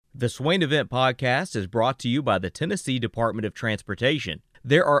The Swain Event Podcast is brought to you by the Tennessee Department of Transportation.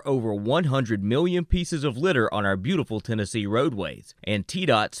 There are over 100 million pieces of litter on our beautiful Tennessee roadways, and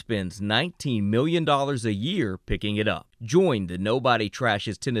TDOT spends $19 million a year picking it up. Join the Nobody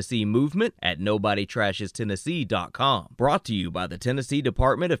Trashes Tennessee movement at NobodyTrashesTennessee.com. Brought to you by the Tennessee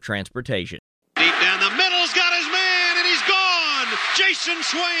Department of Transportation. Deep down the middle's got his man, and he's gone. Jason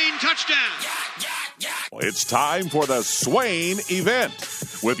Swain, touchdown. It's time for the Swain Event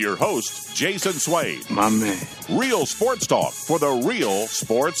with your host, Jason Swain. My man. Real sports talk for the real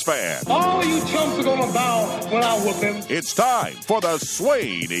sports fan. All you chumps are going to bow when I whoop him. It's time for the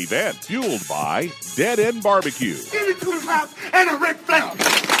Swain Event, fueled by Dead End Barbecue. Give me 2 laps and a Ric Flair.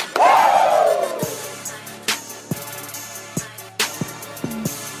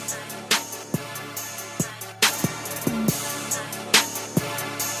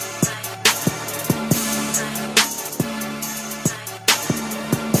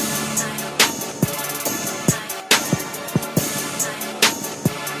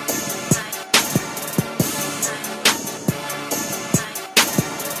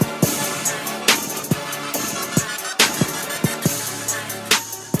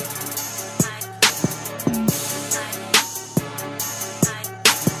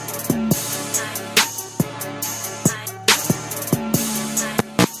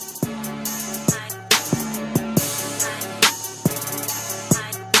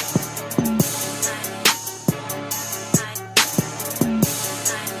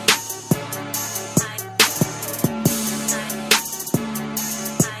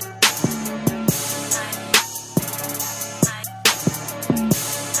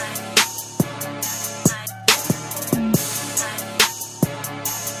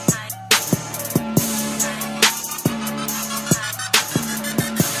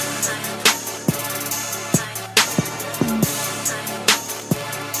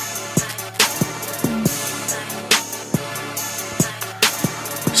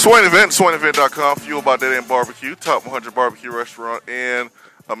 Swain Event, SwainEvent.com, fueled by Dead End Barbecue, top 100 barbecue restaurant in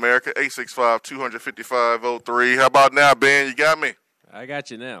America, 865-255-03. How about now, Ben? You got me? I got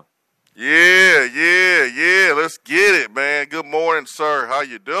you now. Yeah. Let's get it, man. Good morning, sir. How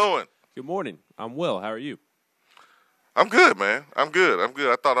you doing? Good morning. I'm well. How are you? I'm good, man. I'm good. I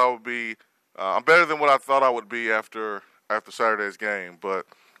thought I would be I'm better than what I thought I would be after Saturday's game, but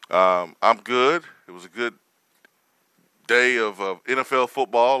I'm good. It was a good day of NFL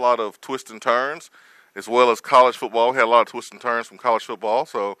football, a lot of twists and turns, as well as college football. We had a lot of twists and turns from college football,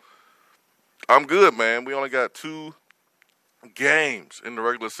 so I'm good, man. We only got 2 games in the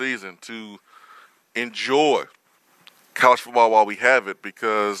regular season to enjoy college football while we have it,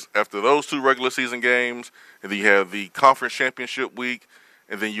 because after those 2 regular season games, and then you have the conference championship week,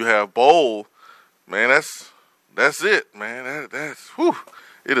 and then you have bowl, man, that's it, man. That's whew.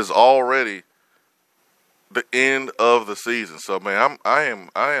 It is already the end of the season. So, man, I am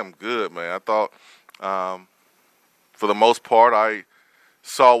good, man. I thought, for the most part, I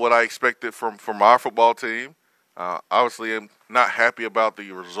saw what I expected from our football team. Obviously, I'm not happy about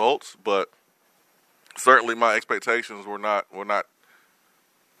the results, but certainly my expectations were not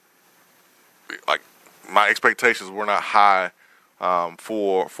high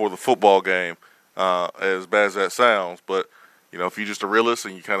for the football game, as bad as that sounds. But you know, if you're just a realist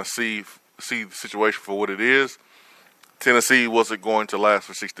and you kind of see the situation for what it is, Tennessee wasn't going to last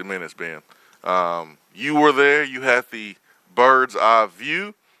for 60 minutes, Ben. You were there. You had the bird's eye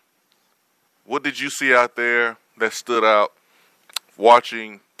view. What did you see out there that stood out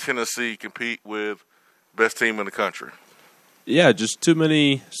watching Tennessee compete with best team in the country? Yeah, just too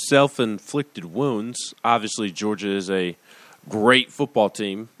many self-inflicted wounds. Obviously, Georgia is a great football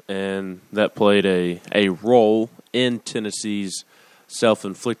team, and that played a role in Tennessee's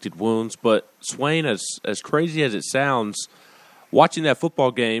self-inflicted wounds. But Swain, as crazy as it sounds, watching that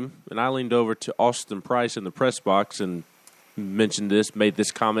football game, and I leaned over to Austin Price in the press box and made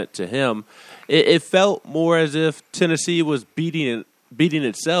this comment to him, it felt more as if Tennessee was beating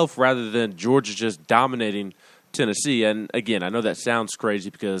itself rather than Georgia just dominating Tennessee. And again, I know that sounds crazy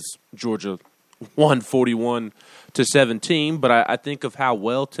because Georgia won 41-17, but I think of how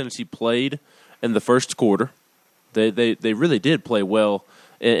well Tennessee played in the first quarter. They really did play well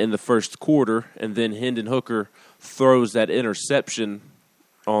in the first quarter, and then Hendon Hooker throws that interception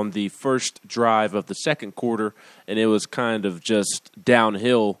on the first drive of the second quarter, and it was kind of just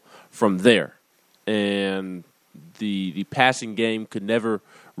downhill from there. And the passing game could never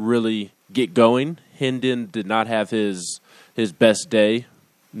really get going. Hendon did not have his best day,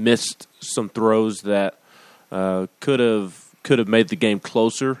 missed some throws that could have made the game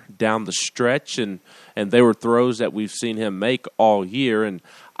closer down the stretch, and they were throws that we've seen him make all year. And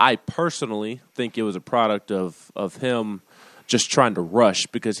I personally think it was a product of him just trying to rush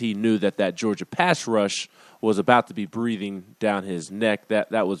because he knew that Georgia pass rush was about to be breathing down his neck.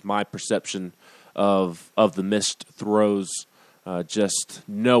 That was my perception of the missed throws, just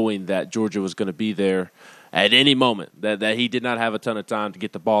knowing that Georgia was going to be there at any moment, that he did not have a ton of time to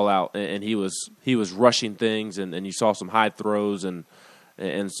get the ball out, and he was rushing things, and you saw some high throws and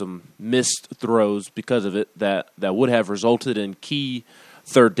some missed throws because of it that would have resulted in key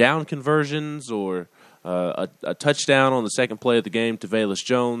third down conversions or a touchdown on the second play of the game to Velus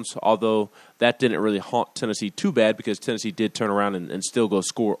Jones, although that didn't really haunt Tennessee too bad because Tennessee did turn around and still go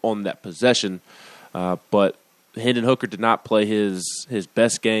score on that possession. But Hendon Hooker did not play his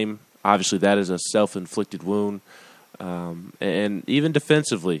best game. Obviously, that is a self-inflicted wound. And even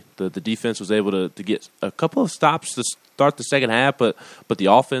defensively, the defense was able to get a couple of stops to start the second half, but the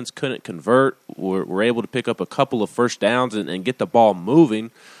offense couldn't convert. Were able to pick up a couple of first downs and get the ball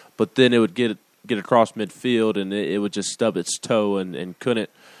moving, but then it would get across midfield and it would just stub its toe and couldn't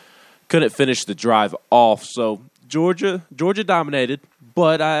finish the drive off. So Georgia dominated,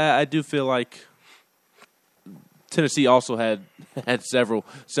 but I do feel like Tennessee also had several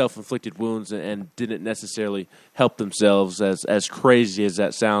self-inflicted wounds and didn't necessarily help themselves, as crazy as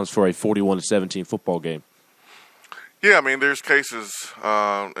that sounds for a 41-17 football game. Yeah, I mean, there's cases in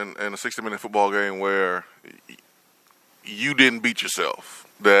a 60-minute football game where you didn't beat yourself.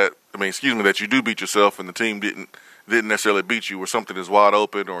 That you do beat yourself and the team didn't necessarily beat you, or something is wide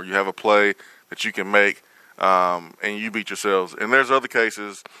open, or you have a play that you can make and you beat yourselves. And there's other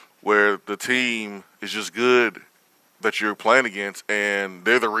cases where the team is just good that you're playing against, and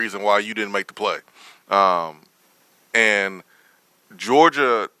they're the reason why you didn't make the play. And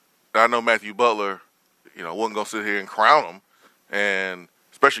Georgia, I know Matthew Butler, wasn't going to sit here and crown them, and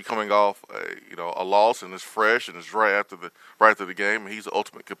especially coming off a loss and it's fresh and it's right after the game. And he's the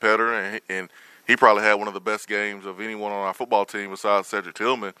ultimate competitor, and he probably had one of the best games of anyone on our football team besides Cedric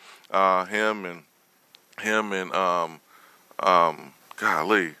Tillman. Him and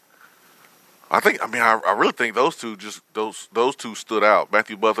golly. I really think those two those two stood out.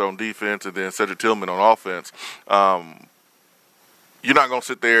 Matthew Butler on defense and then Cedric Tillman on offense. You're not going to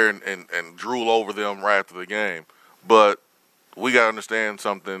sit there and drool over them right after the game, but we got to understand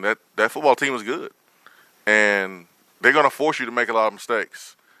something, that football team is good, and they're going to force you to make a lot of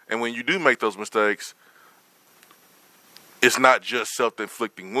mistakes. And when you do make those mistakes, it's not just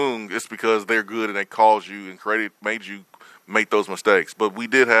self-inflicting wound. It's because they're good and they caused you and made you make those mistakes. But we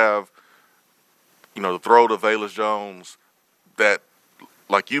did have, the throw to Velus Jones that,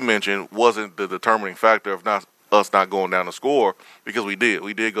 like you mentioned, wasn't the determining factor of us not going down to score, because we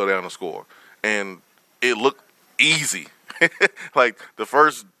did go down to score. And it looked easy. Like, the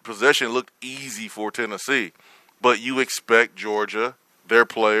first possession looked easy for Tennessee. But you expect Georgia, their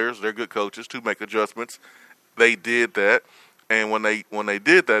players, their good coaches, to make adjustments. They did that. And when they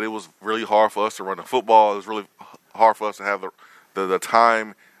did that, it was really hard for us to run the football. It was really hard for us to have the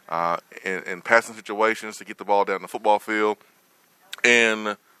time in passing situations to get the ball down the football field.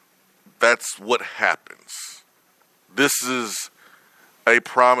 And that's what happens. This is a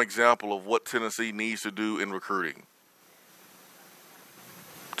prime example of what Tennessee needs to do in recruiting.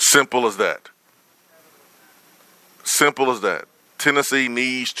 Simple as that. Simple as that. Tennessee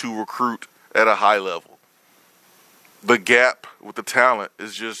needs to recruit at a high level. The gap with the talent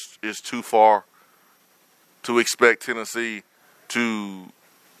is too far to expect Tennessee to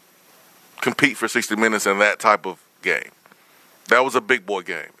compete for 60 minutes in that type of game. That was a big boy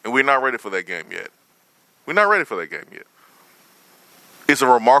game, and we're not ready for that game yet. It's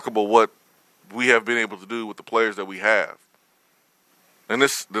remarkable what we have been able to do with the players that we have. And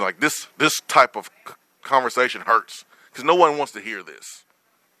this type of conversation hurts because no one wants to hear this.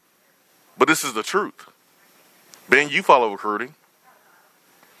 But this is the truth. Ben, you follow recruiting.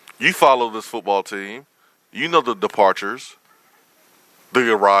 You follow this football team. You know the departures,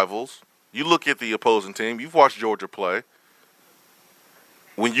 the arrivals. You look at the opposing team. You've watched Georgia play.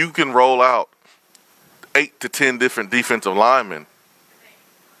 When you can roll out 8 to 10 different defensive linemen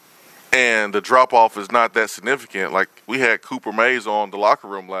and the drop-off is not that significant, like we had Cooper Mays on the locker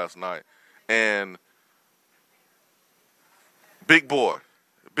room last night, and big boy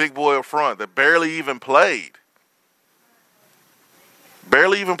up front that barely even played.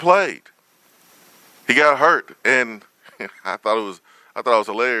 He got hurt, and I thought it was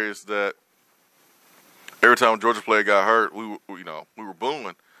hilarious that every time a Georgia player got hurt, we were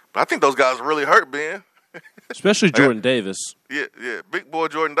booing. But I think those guys really hurt, Ben. Especially Jordan Davis. Yeah, big boy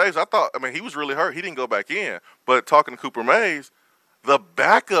Jordan Davis. He was really hurt. He didn't go back in. But talking to Cooper Mays, the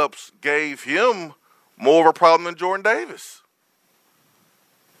backups gave him more of a problem than Jordan Davis.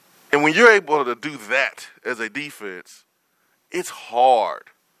 And when you're able to do that as a defense, it's hard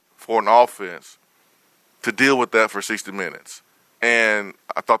for an offense to deal with that for 60 minutes. And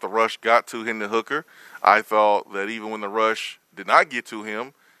I thought the rush got to Hendon Hooker. I thought that even when the rush did not get to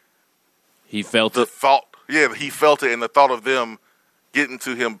him, he felt it. He felt it, and the thought of them getting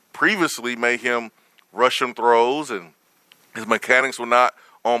to him previously made him rush some throws, and his mechanics were not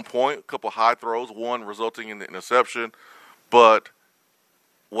on point. A couple high throws, one resulting in the interception. But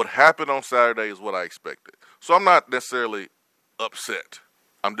what happened on Saturday is what I expected. So I'm not necessarily upset.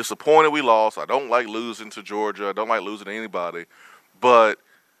 I'm disappointed we lost. I don't like losing to Georgia. I don't like losing to anybody. But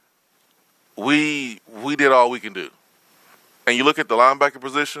we did all we can do. And you look at the linebacker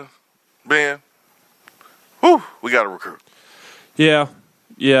position, Ben, we got to recruit. Yeah.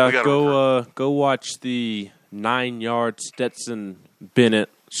 Go watch the 9-yard Stetson Bennett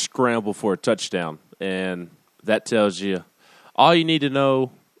scramble for a touchdown, and that tells you all you need to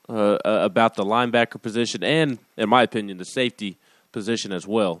know about the linebacker position and, in my opinion, the safety position as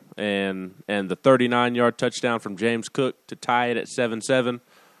well. And the 39-yard touchdown from James Cook to tie it at 7-7,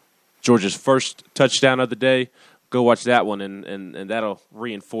 Georgia's first touchdown of the day. Go watch that one, and that'll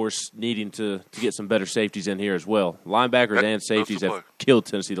reinforce needing to get some better safeties in here as well. Linebackers and safeties have killed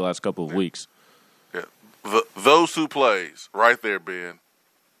Tennessee the last couple of weeks. Yeah, those two plays right there, Ben.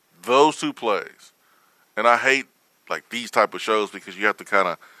 Those two plays. And I hate like these type of shows because you have to kind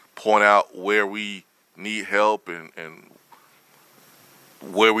of point out where we need help and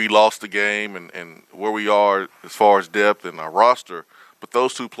where we lost the game and where we are as far as depth in our roster. But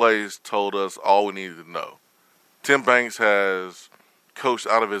those two plays told us all we needed to know. Tim Banks has coached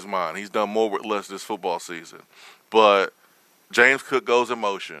out of his mind. He's done more with less this football season. But James Cook goes in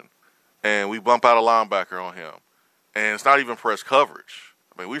motion, and we bump out a linebacker on him. And it's not even press coverage.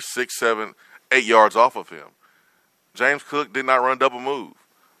 I mean, we're 6, 7, 8 yards off of him. James Cook did not run double move.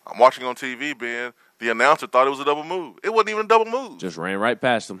 I'm watching on TV, Ben. The announcer thought it was a double move. It wasn't even a double move. Just ran right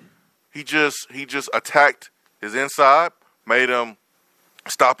past him. He just attacked his inside, made him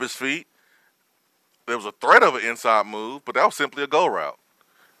stop his feet. There was a threat of an inside move, but that was simply a go route.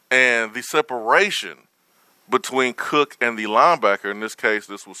 And the separation between Cook and the linebacker, in this case,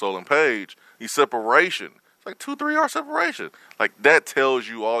 this was Solon Page, the separation, it's like 2-3 yard separation. Like, that tells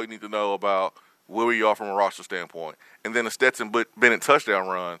you all you need to know about where we are from a roster standpoint. And then the Stetson Bennett touchdown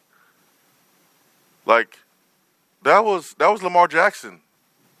run, like, that was Lamar Jackson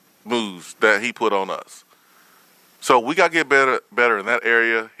moves that he put on us. So we got to get better in that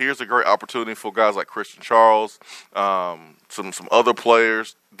area. Here's a great opportunity for guys like Christian Charles, some other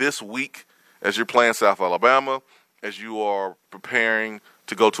players this week as you're playing South Alabama, as you are preparing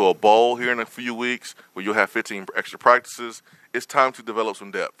to go to a bowl here in a few weeks where you'll have 15 extra practices. It's time to develop some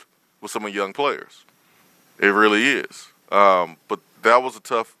depth with some of the young players. It really is. But that was a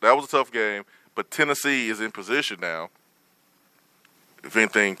tough game. But Tennessee is in position now, if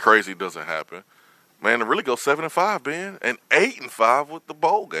anything crazy doesn't happen, man, to really go 7-5, Ben, and 8-5 with the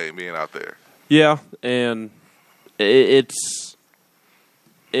bowl game being out there. Yeah, and it's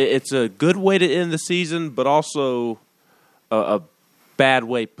a good way to end the season, but also a bad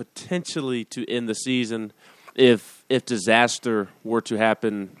way potentially to end the season if disaster were to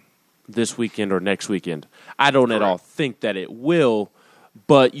happen this weekend or next weekend. I don't at all think that it will,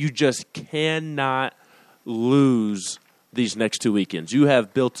 but you just cannot lose these next 2 weekends. You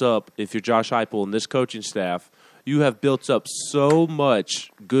have built up, if you're Josh Heupel and this coaching staff, you have built up so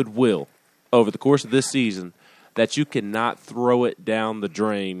much goodwill over the course of this season that you cannot throw it down the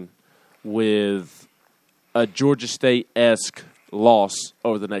drain with a Georgia State-esque loss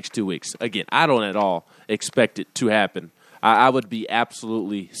over the next 2 weeks. Again, I don't at all expect it to happen. I would be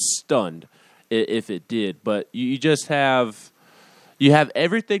absolutely stunned if it did. But you just have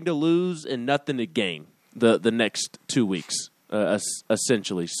everything to lose and nothing to gain the next 2 weeks,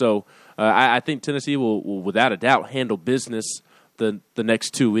 essentially. So I think Tennessee will, without a doubt, handle business the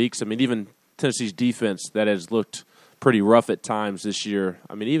next 2 weeks. I mean, even Tennessee's defense that has looked pretty rough at times this year,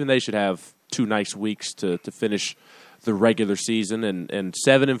 I mean, even they should have 2 nice weeks to finish the regular season. And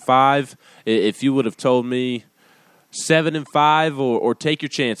 7-5, if you would have told me 7-5 or take your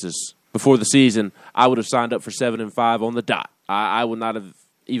chances before the season, I would have signed up for 7-5 on the dot. I would not have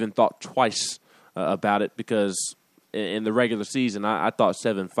even thought twice about it because in the regular season, I thought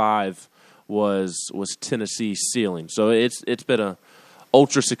 7-5 was Tennessee's ceiling. So it's been a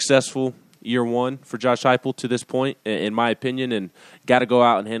ultra successful year one for Josh Heupel to this point, in my opinion, and got to go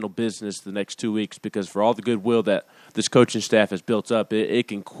out and handle business the next 2 weeks because for all the goodwill that this coaching staff has built up, it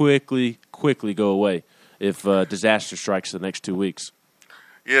can quickly go away if disaster strikes the next 2 weeks.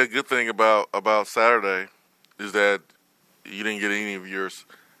 Yeah, good thing about Saturday is that you didn't get any of your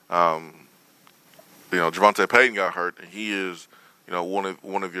Javonte Payton got hurt, and he is,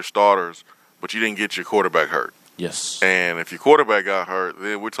 one of your starters, but you didn't get your quarterback hurt. Yes. And if your quarterback got hurt,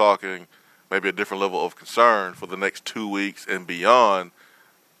 then we're talking maybe a different level of concern for the next 2 weeks and beyond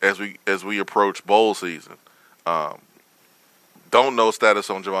as we approach bowl season. Don't know status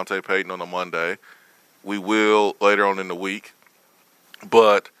on Javonte Payton on a Monday. We will later on in the week.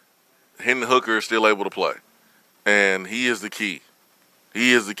 But Hendon Hooker is still able to play. And he is the key.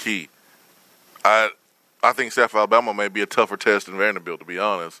 He is the key. I think South Alabama may be a tougher test than Vanderbilt, to be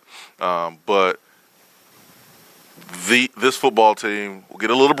honest. But this football team will get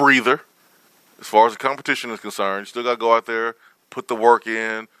a little breather as far as the competition is concerned. You still got to go out there, put the work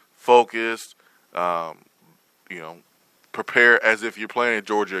in, focus, prepare as if you're playing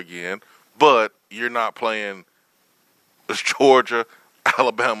Georgia again. But you're not playing Georgia,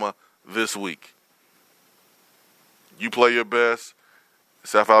 Alabama this week. You play your best.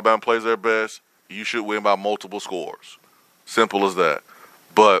 South Alabama plays their best. You should win by multiple scores. Simple as that.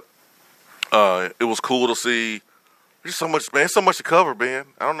 But it was cool to see. There's so much, man. So much to cover, Ben.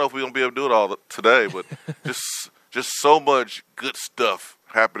 I don't know if we're gonna be able to do it all today, but just so much good stuff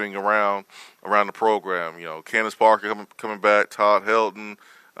happening around the program. Candace Parker coming back, Todd Helton,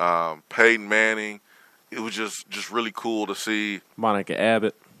 Peyton Manning. It was just really cool to see Monica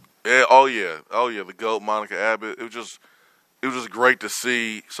Abbott. Yeah, the GOAT, Monica Abbott. It was just great to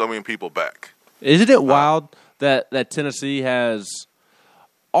see so many people back. Isn't it wild that Tennessee has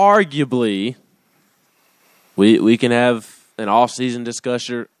arguably we can have an off-season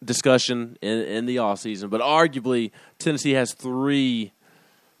discussion in the off-season, but arguably Tennessee has three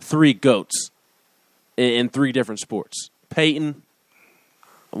GOATs in 3 different sports. Peyton,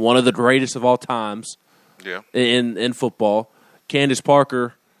 one of the greatest of all times, in football. Candace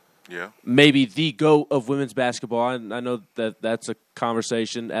Parker, maybe the GOAT of women's basketball. I know that's a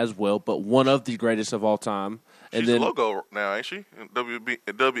conversation as well, but one of the greatest of all time. She's the logo now, ain't she? In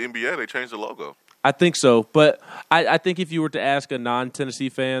WNBA, they changed the logo. I think so, but I think if you were to ask a non-Tennessee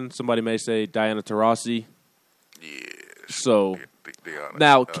fan, somebody may say Diana Taurasi. Yeah. So Diana,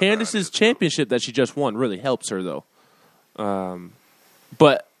 now Candace's championship that she just won really helps her, though.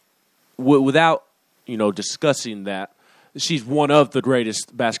 But without discussing that, she's one of the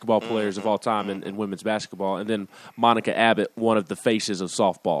greatest basketball players of all time in women's basketball, and then Monica Abbott, one of the faces of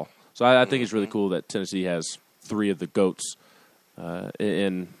softball. So I think it's really cool that Tennessee has 3 of the GOATs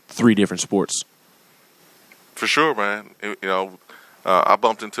in 3 different sports. For sure, man. I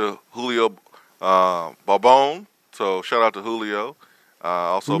bumped into Julio Barbone, so shout out to Julio.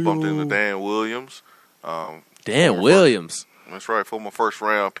 Also bumped into Dan Williams. Dan Williams. That's right, former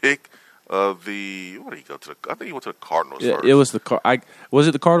first-round pick of the. What did he go to? I think he went to the Cardinals first. It was was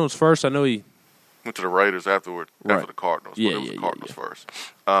it the Cardinals first? I know he went to the Raiders after the Cardinals. But it was the Cardinals first.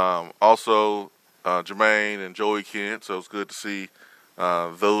 Also, Jermaine and Joey Kent. So it's good to see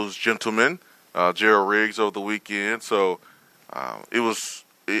those gentlemen. Gerald Riggs over the weekend. So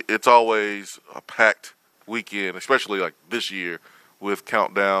it's always a packed weekend, especially like this year with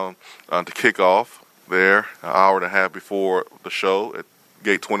countdown to kickoff there, an hour and a half before the show at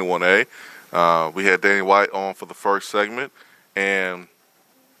Gate 21A. We had Danny White on for the first segment, and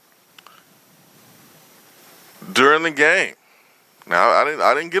during the game, now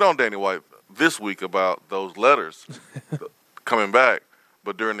I didn't get on Danny White this week about those letters coming back,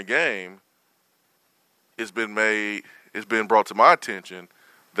 but during the game, it's been brought to my attention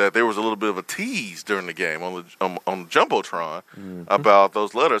that there was a little bit of a tease during the game on the Jumbotron about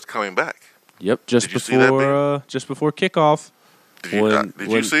those letters coming back. Yep, just before kickoff.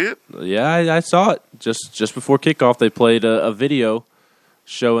 Did you see it? Yeah, I saw it. Just before kickoff, they played a video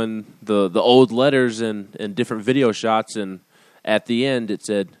showing the old letters and different video shots, and at the end it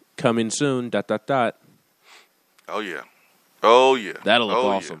said "coming soon." ... Oh yeah. That'll look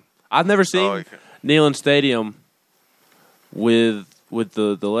awesome. Yeah. I've never seen Neyland Stadium with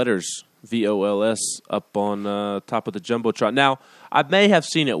the letters VOLS up on top of the Jumbotron. Now, I may have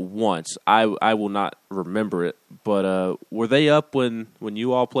seen it once. I will not remember it. But were they up when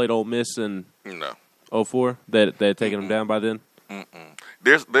you all played Ole Miss in 2004? They had taken them down by then?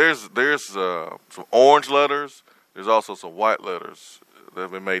 There's some orange letters. There's also some white letters that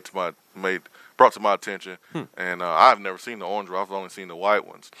have been brought to my attention. And I've never seen the orange ones. I've only seen the white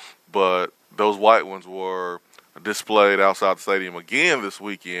ones. But those white ones were displayed outside the stadium again this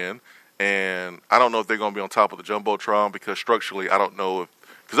weekend. And I don't know if they're going to be on top of the Jumbotron because structurally I don't know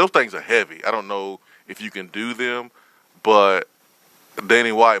because those things are heavy. I don't know if you can do them, but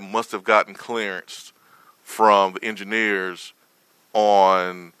Danny White must have gotten clearance from the engineers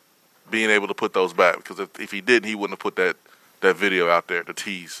on being able to put those back because if he didn't, he wouldn't have put that video out there to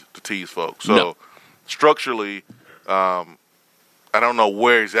tease folks. So structurally, I don't know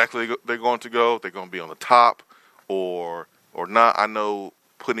where exactly they're going to go. They're going to be on the top or not. I know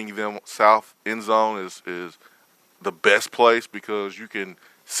putting them south end zone is the best place because you can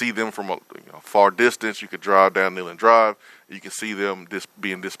see them from a far distance. You could drive down Neyland Drive. You can see them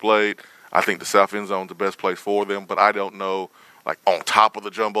being displayed. I think the south end zone is the best place for them, but I don't know, like, on top of the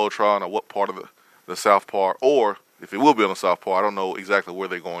Jumbotron or what part of the south part, or if it will be on the south part, I don't know exactly where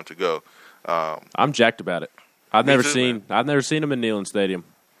they're going to go. I'm jacked about it. I've never seen them in Neyland Stadium.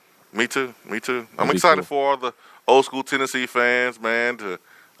 Me too. I'm excited for all the old school Tennessee fans, man,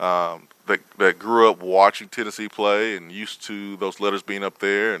 that grew up watching Tennessee play and used to those letters being up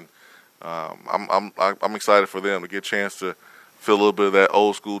there, and I'm excited for them to get a chance to feel a little bit of that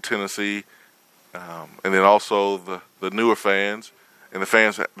old school Tennessee, and then also the newer fans and the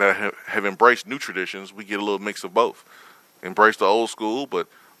fans that have embraced new traditions. We get a little mix of both. Embrace the old school, but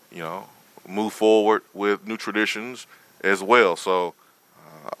move forward with new traditions as well. So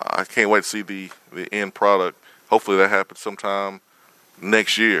I can't wait to see the end product. Hopefully that happens sometime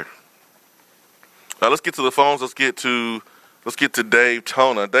next year. Let's get to the phones. Let's get to Dave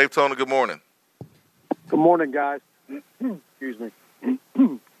Tona. Dave Tona, good morning. Good morning, guys. Excuse me.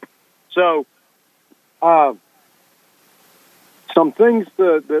 So, some things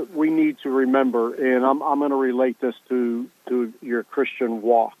that we need to remember, and I'm going to relate this to your Christian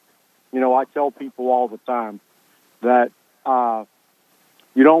walk. I tell people all the time that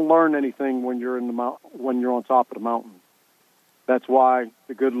you don't learn anything when you're when you're on top of the mountain. That's why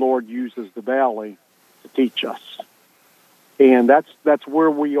the good Lord uses the valley to teach us, and that's where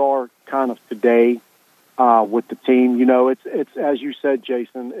we are kind of today with the team. It's as you said,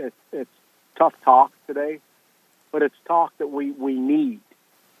 Jason. It's tough talk today, but it's talk that we need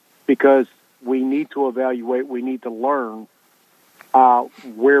because we need to evaluate. We need to learn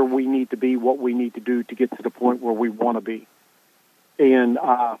where we need to be, what we need to do to get to the point where we want to be. And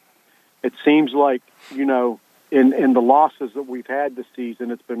it seems like, in the losses that we've had this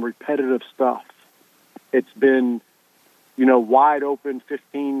season, it's been repetitive stuff. It's been, wide open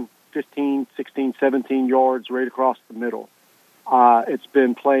 15, 16, 17 yards right across the middle. It's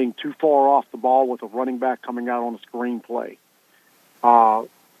been playing too far off the ball with a running back coming out on a screen play. And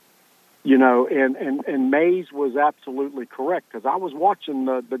Mays was absolutely correct because I was watching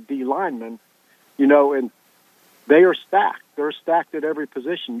the D linemen, and they are stacked. They're stacked at every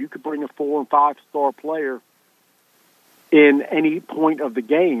position. You could bring a 4- and 5-star player in any point of the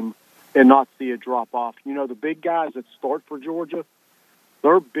game and not see a drop-off. The big guys that start for Georgia,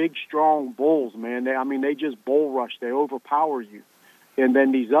 they're big, strong bulls, man. They just bull rush. They overpower you. And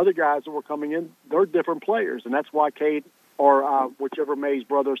then these other guys that were coming in, they're different players. And that's why Cade, or whichever Mays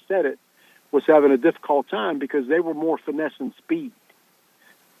brother said it, was having a difficult time because they were more finesse and speed.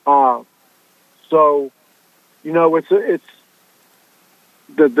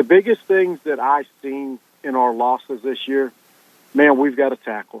 It's the biggest things that I've seen in our losses this year. Man, we've got to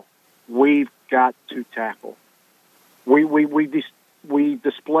tackle. We've got to tackle. We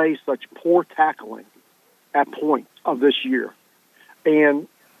display such poor tackling at points of this year, and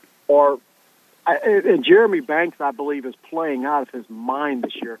Jeremy Banks, I believe, is playing out of his mind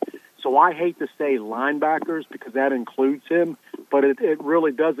this year. So I hate to say linebackers because that includes him, but it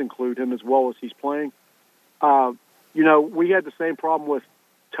really does include him as well as he's playing. We had the same problem with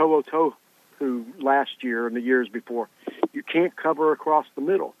To'o last year and the years before. You can't cover across the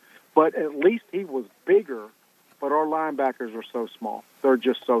middle, but at least he was bigger. But our linebackers are so small. They're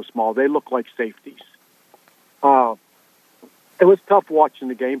just so small. They look like safeties. It was tough watching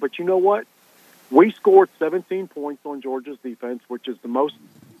the game, but you know what? We scored 17 points on Georgia's defense, which is the most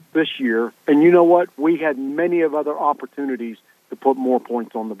this year. And you know what? We had many of other opportunities to put more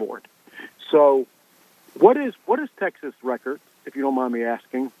points on the board. So what is Texas' record, if you don't mind me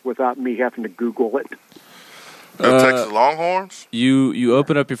asking, without me having to Google it? Texas Longhorns? You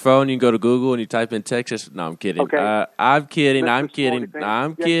open up your phone, you can go to Google, and you type in Texas. No, I'm kidding. Okay. I'm kidding. I'm kidding. Yes,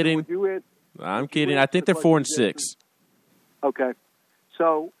 I'm kidding. I'm kidding. I think they're 4-6. Okay.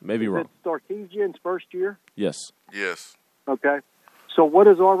 So maybe wrong. Is it Sarkisian's first year? Yes. Yes. Okay. So what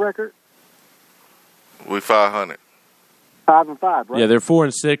is our record? We're 500. 5-5, right? Yeah, they're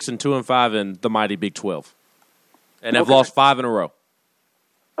 4-6 and 2-5 in the mighty Big 12, and have lost 5 in a row.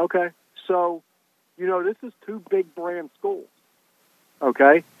 Okay. So, this is two big brand schools.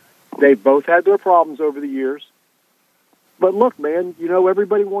 Okay. They both had their problems over the years. But look, man,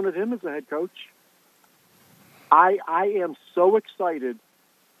 everybody wanted him as a head coach. I am so excited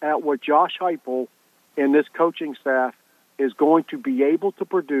at what Josh Heupel and this coaching staff is going to be able to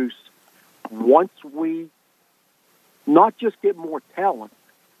produce once we not just get more talent.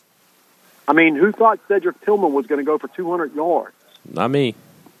 I mean, who thought Cedric Tillman was going to go for 200 yards? Not me.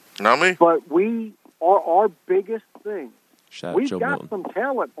 Not me. But we are our biggest thing. We've Joe got Milton. some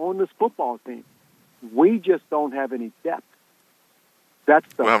talent on this football team. We just don't have any depth.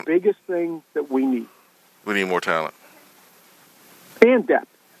 That's the biggest thing that we need. We need more talent. And depth.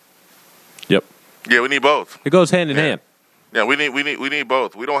 Yep. Yeah, we need both. It goes hand in hand. Yeah, we need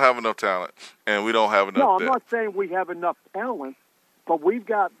both. We don't have enough talent, and we don't have enough No, I'm depth. not saying we have enough talent, but we've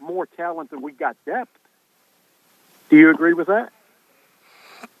got more talent than we've got depth. Do you agree with that?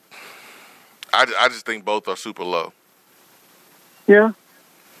 I just think both are super low. Yeah.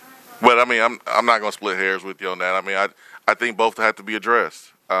 But I mean, I'm not going to split hairs with you on that. I mean, I think both have to be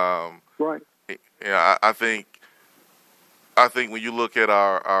addressed. Right. Yeah, I think when you look at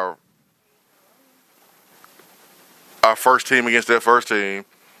our first team against that first team,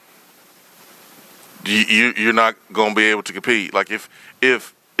 you're not going to be able to compete. Like if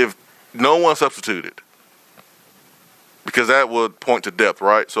no one substituted, because that would point to depth,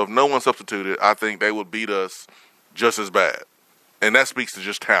 right? So if no one substituted, I think they would beat us just as bad, and that speaks to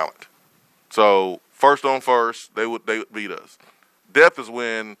just talent. So first on first, they would beat us. Depth is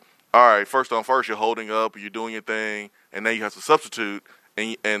when, all right, first on first, you're holding up, you're doing your thing, and then you have to substitute,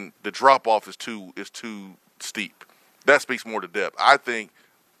 and the drop off is too steep. That speaks more to depth. I think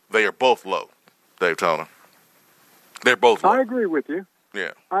they are both low, Dave Toner. They're both low. I agree with you.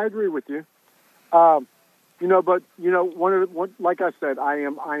 Yeah, I agree with you. Like I said, I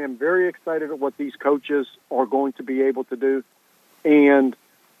am very excited at what these coaches are going to be able to do, and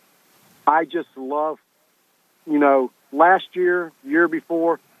I just love, last year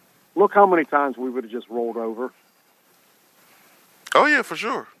before, look how many times we would have just rolled over. Oh yeah, for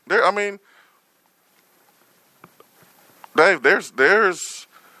sure. Dave, there's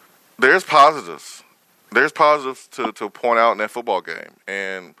positives. There's positives to point out in that football game,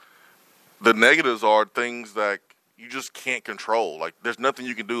 and the negatives are things that you just can't control. Like, there's nothing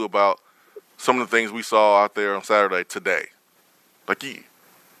you can do about some of the things we saw out there on Saturday today. Like,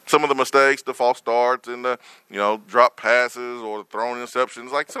 some of the mistakes, the false starts, and the drop passes or the thrown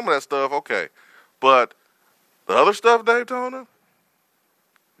interceptions, like some of that stuff, okay. But the other stuff, Dave Toner,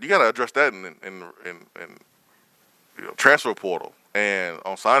 you got to address that in transfer portal and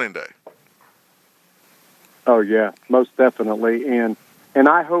on signing day. Oh yeah, most definitely, and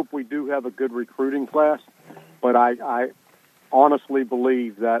I hope we do have a good recruiting class. But I honestly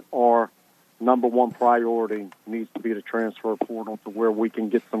believe that our number one priority needs to be the transfer portal, to where we can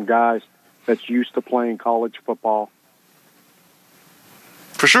get some guys that's used to playing college football.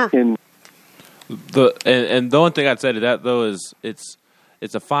 For sure. And the only thing I'd say to that, though, is it's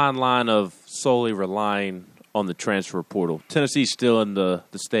a fine line of solely relying on the transfer portal. Tennessee's still in the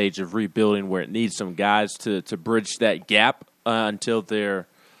stage of rebuilding, where it needs some guys to bridge that gap until their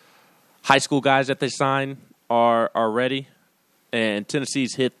high school guys that they sign are ready. And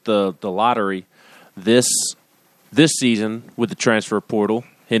Tennessee's hit the lottery this season with the transfer portal.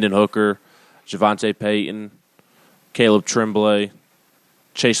 Hendon Hooker, Javonte Payton, Caleb Tremblay,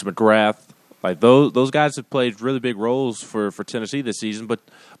 Chase McGrath. Like those guys have played really big roles for Tennessee this season.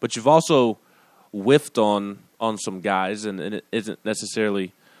 But you've also whiffed on some guys, and it isn't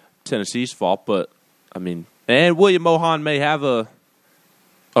necessarily Tennessee's fault. But I mean, and William Mohan may have a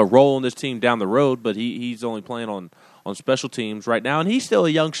role in this team down the road, but he's only playing on special teams right now, and he's still a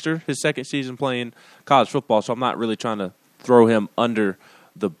youngster, his second season playing college football, so I'm not really trying to throw him under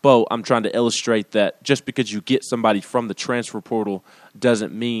the boat. I'm trying to illustrate that just because you get somebody from the transfer portal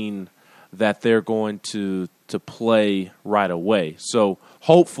doesn't mean that they're going to play right away. So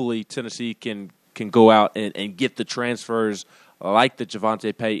hopefully Tennessee can go out and get the transfers like the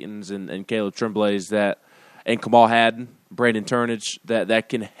Javonte Paytons and Caleb Tremblays and Kamal Haddon, Brandon Turnage, that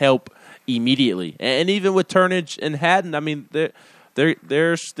can help immediately. And even with Turnage and Haddon, I mean,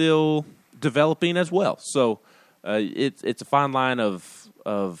 they're still developing as well. So it's a fine line of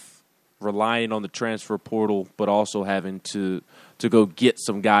relying on the transfer portal, but also having to go get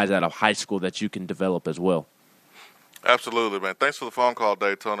some guys out of high school that you can develop as well. Absolutely, man. Thanks for the phone call,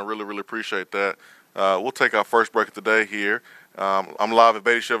 Daytona. Really, really appreciate that. We'll take our first break of the day here. I'm live at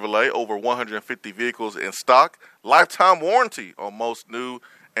Beatty Chevrolet. Over 150 vehicles in stock. Lifetime warranty on most new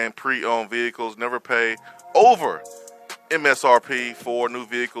and pre-owned vehicles. Never pay over MSRP for new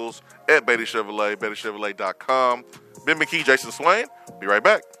vehicles at Beatty Chevrolet, BeattyChevrolet.com. Ben McKee, Jason Swain. Be right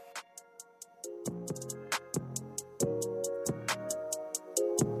back.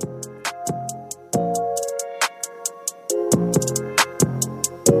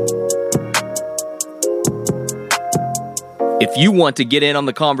 If If you want to get in on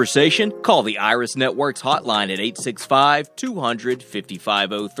the conversation, call the Iris Networks hotline at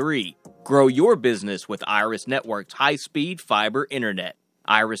 865-200-5503. Grow your business with Iris Networks high-speed fiber internet.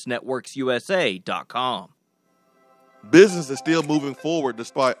 IrisNetworksUSA.com. Business is still moving forward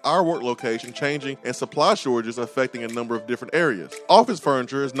despite our work location changing and supply shortages affecting a number of different areas. Office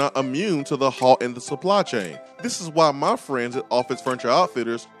furniture is not immune to the halt in the supply chain. This is why my friends at Office Furniture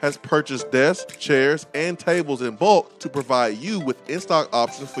Outfitters has purchased desks, chairs, and tables in bulk to provide you with in-stock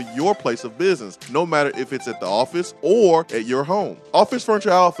options for your place of business, no matter if it's at the office or at your home. Office Furniture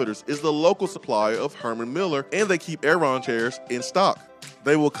Outfitters is the local supplier of Herman Miller, and they keep Aeron chairs in stock.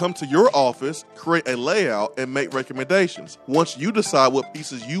 They will come to your office, create a layout, and make recommendations. Once you decide what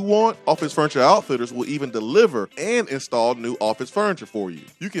pieces you want, Office Furniture Outfitters will even deliver and install new office furniture for you.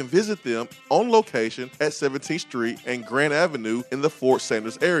 You can visit them on location at 17th Street and Grand Avenue in the Fort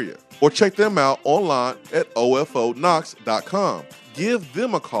Sanders area, or check them out online at ofonox.com. Give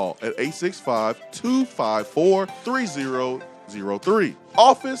them a call at 865-254-3003.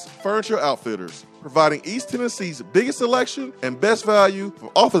 Office Furniture Outfitters, providing East Tennessee's biggest selection and best value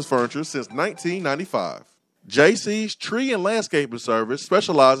for office furniture since 1995. JC's Tree and Landscaping Service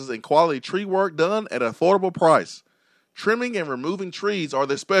specializes in quality tree work done at an affordable price. Trimming and removing trees are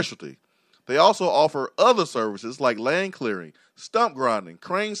their specialty. They also offer other services like land clearing, stump grinding,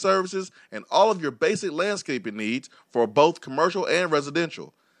 crane services, and all of your basic landscaping needs for both commercial and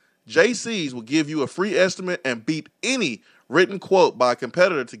residential. JC's will give you a free estimate and beat any written quote by a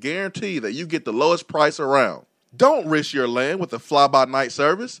competitor to guarantee that you get the lowest price around. Don't risk your land with a fly-by-night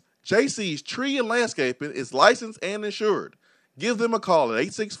service. JC's Tree and Landscaping is licensed and insured. Give them a call at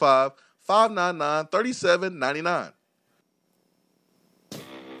 865-599-3799.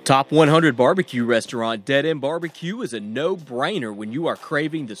 Top 100 barbecue restaurant Dead End Barbecue is a no-brainer when you are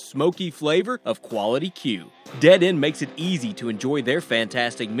craving the smoky flavor of quality Q. Dead End makes it easy to enjoy their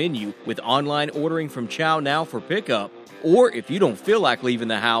fantastic menu with online ordering from Chow Now for pickup. Or if you don't feel like leaving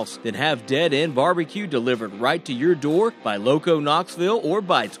the house, then have Dead End Barbecue delivered right to your door by Loco Knoxville or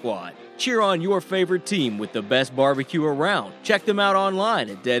Bite Squad. Cheer on your favorite team with the best barbecue around. Check them out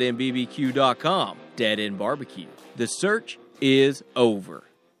online at deadendbbq.com. Dead End Barbecue. The search is over.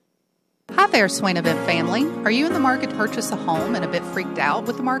 Hi there, Swain and Ben family. Are you in the market to purchase a home and a bit freaked out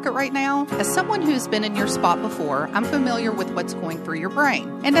with the market right now? As someone who's been in your spot before, I'm familiar with what's going through your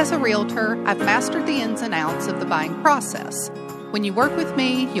brain. And as a realtor, I've mastered the ins and outs of the buying process. When you work with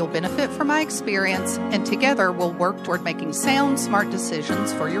me, you'll benefit from my experience, and together we'll work toward making sound, smart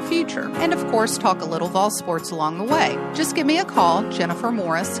decisions for your future. And of course, talk a little Vol Sports along the way. Just give me a call, Jennifer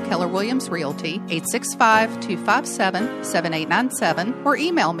Morris, Keller Williams Realty, 865-257-7897, or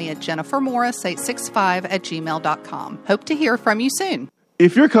email me at jennifermorris865@gmail.com. Hope to hear from you soon.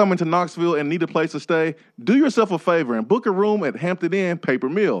 If you're coming to Knoxville and need a place to stay, do yourself a favor and book a room at Hampton Inn Paper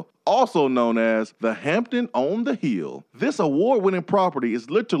Mill, also known as the Hampton on the Hill. This award-winning property is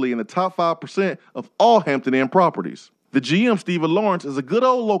literally in the top 5% of all Hampton Inn properties. The GM, Stephen Lawrence, is a good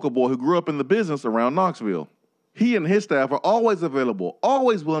old local boy who grew up in the business around Knoxville. He and his staff are always available,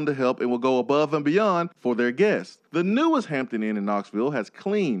 always willing to help, and will go above and beyond for their guests. The newest Hampton Inn in Knoxville has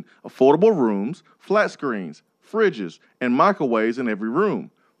clean, affordable rooms, flat screens, fridges, and microwaves in every room.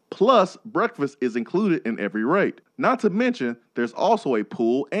 Plus, breakfast is included in every rate. Not to mention, there's also a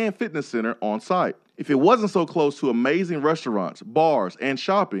pool and fitness center on site. If it wasn't so close to amazing restaurants, bars, and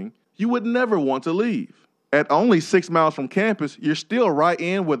shopping, you would never want to leave. At only 6 miles from campus, you're still right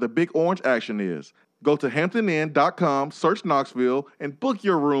in where the big orange action is. Go to HamptonInn.com, search Knoxville, and book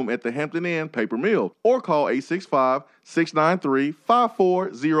your room at the Hampton Inn Paper Mill, or call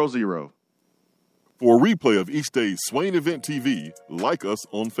 865-693-5400. For a replay of each day's Swain Event TV, like us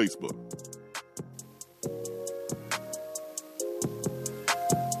on Facebook.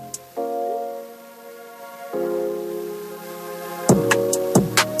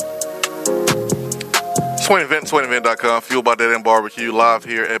 Swain Event, SwainEvent.com, fueled by Dead End Barbecue, live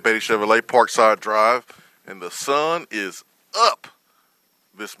here at Beatty Chevrolet Parkside Drive, and the sun is up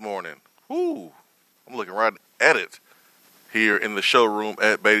this morning. Woo! I'm looking right at it here in the showroom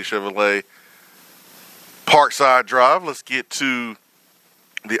at Beatty Chevrolet Parkside Drive. Let's get to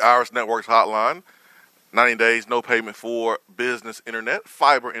the Iris Networks hotline. 90 days, no payment for business internet,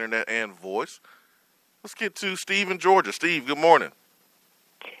 fiber internet, and voice. Let's get to Steve in Georgia. Steve, good morning.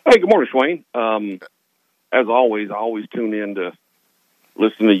 Hey, good morning, Swain. As always, I always tune in to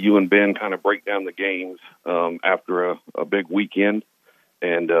listen to you and Ben kind of break down the games after a big weekend,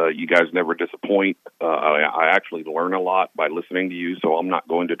 and you guys never disappoint. I actually learn a lot by listening to you, so I'm not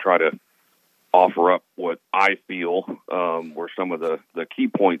going to try to offer up what I feel were some of the key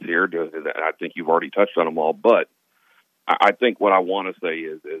points here. I think you've already touched on them all, but I think what I want to say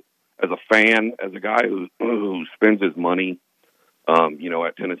is as a fan, as a guy who spends his money,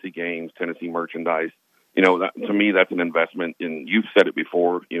 at Tennessee games, Tennessee merchandise, that, to me, that's an investment. And you've said it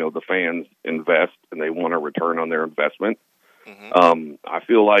before, the fans invest and they want a return on their investment. Mm-hmm. I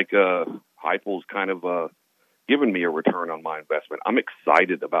feel like Heupel's kind of given me a return on my investment. I'm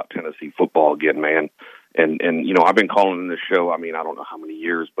excited about Tennessee football again, man. And I've been calling this show, I don't know how many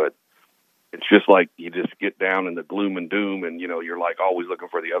years, but it's just like you just get down in the gloom and doom and, you're like always looking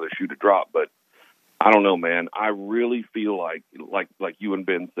for the other shoe to drop. But I don't know, man. I really feel like you and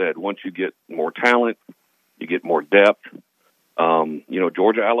Ben said, once you get more talent, you get more depth.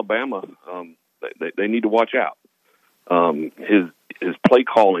 Georgia, Alabama, they need to watch out. His play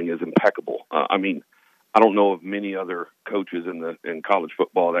calling is impeccable. I don't know of many other coaches in college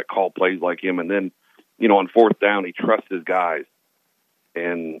football that call plays like him. And then, on fourth down, he trusts his guys.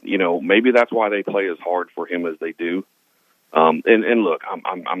 And, maybe that's why they play as hard for him as they do. And look,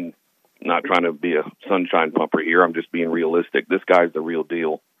 I'm not trying to be a sunshine pumper here. I'm just being realistic. This guy's the real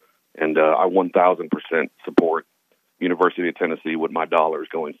deal. And I 1,000% support University of Tennessee with my dollars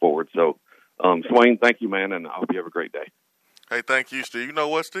going forward. So, Swain, thank you, man, and I hope you have a great day. Hey, thank you, Steve. You know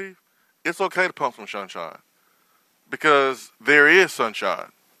what, Steve? It's okay to pump some sunshine because there is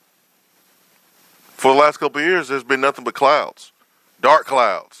sunshine. For the last couple of years, there's been nothing but clouds, dark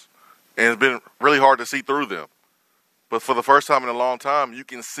clouds, and it's been really hard to see through them. But for the first time in a long time, you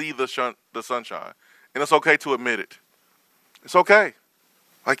can see the sunshine, and it's okay to admit it. It's okay.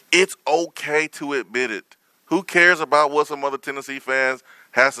 It's okay to admit it. Who cares about what some other Tennessee fans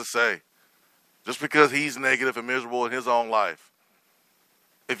has to say? Just because he's negative and miserable in his own life.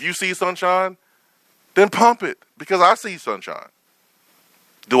 If you see sunshine, then pump it, because I see sunshine.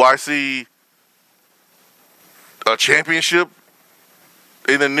 Do I see a championship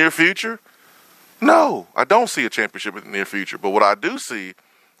in the near future? No, I don't see a championship in the near future. But what I do see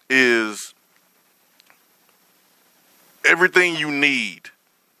is everything you need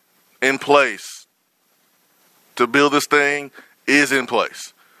in place to build this thing is in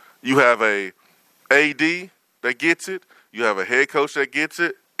place. You have a AD that gets it. You have a head coach that gets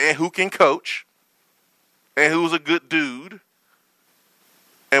it and who can coach and who's a good dude.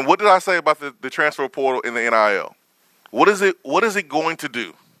 And what did I say about the transfer portal in the NIL? What is it going to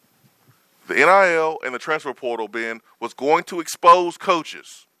do? The NIL and the transfer portal, Ben, was going to expose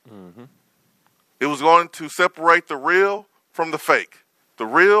coaches. Mm-hmm. It was going to separate the real from the fake, the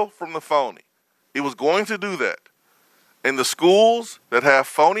real from the phony. It was going to do that. And the schools that have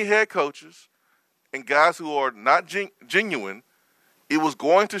phony head coaches and guys who are not genuine, it was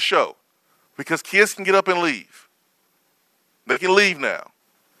going to show, because kids can get up and leave. They can leave now.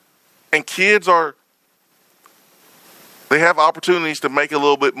 And kids they have opportunities to make a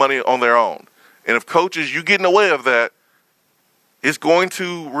little bit of money on their own. And if coaches, you get in the way of that, it's going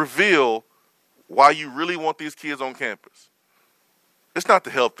to reveal why you really want these kids on campus. It's not to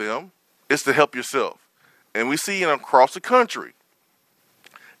help them. It's to help yourself. And we see across the country,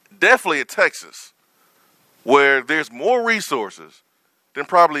 definitely in Texas, where there's more resources than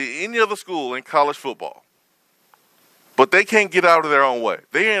probably any other school in college football. But they can't get out of their own way.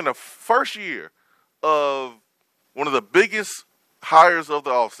 They're in the first year of one of the biggest hires of the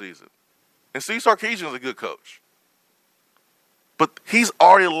offseason. And Steve Sarkisian is a good coach. But he's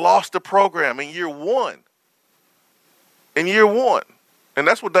already lost the program in year one. In year one. And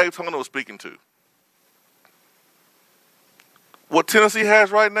that's what Dave Tono was speaking to. What Tennessee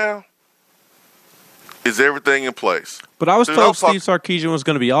has right now is everything in place. But I was told Steve Sarkisian was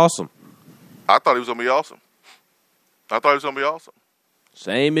going to be awesome. I thought he was going to be awesome.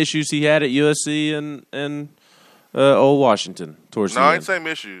 Same issues he had at USC and old Washington towards the end. No, ain't same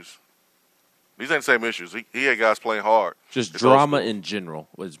issues. These ain't the same issues. He had guys playing hard. Just drama in general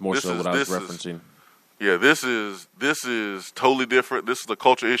was more so what I was referencing. This is totally different. This is a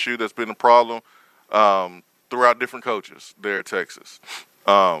culture issue that's been a problem throughout different coaches there at Texas.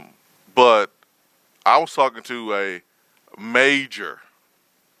 But I was talking to a major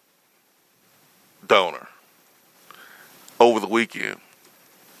donor over the weekend.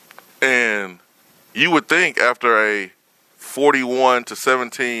 And you would think after a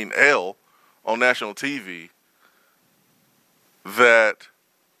 41-17 L on national TV that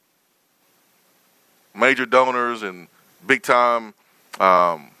major donors and big-time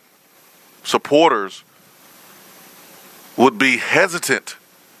supporters would be hesitant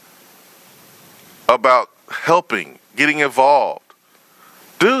about helping, getting involved.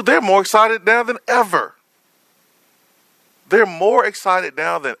 Dude, they're more excited now than ever. They're more excited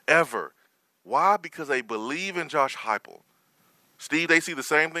now than ever. Why? Because they believe in Josh Heupel. Steve, they see the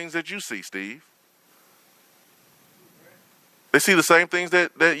same things that you see, Steve. They see the same things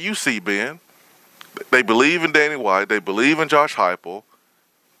that you see, Ben. They believe in Danny White. They believe in Josh Heupel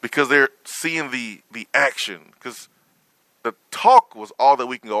because they're seeing the action. Because the talk was all that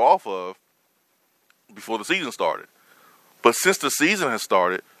we can go off of before the season started. But since the season has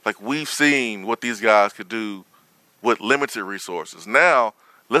started, like, we've seen what these guys could do with limited resources. Now,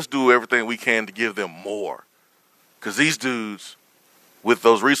 let's do everything we can to give them more. Because these dudes, with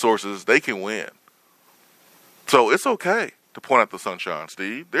those resources, they can win. So it's okay to point out the sunshine,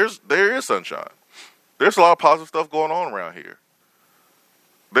 Steve. There is sunshine. There's a lot of positive stuff going on around here.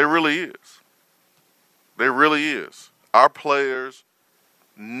 There really is. There really is. Our players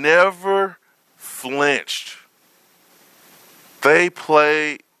never flinched. They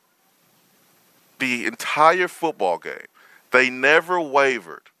played the entire football game. They never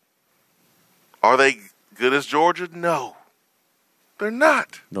wavered. Are they good as Georgia? No. They're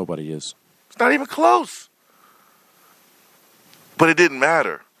not. Nobody is. It's not even close. But it didn't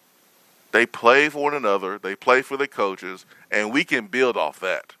matter. They play for one another. They play for their coaches. And we can build off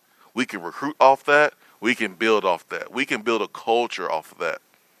that. We can recruit off that. We can build off that. We can build a culture off of that.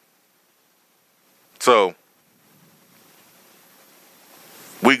 So,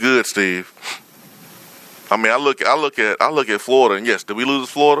 we good, Steve. I mean, I look at Florida, and yes, did we lose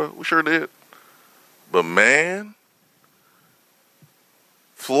to Florida? We sure did. But man,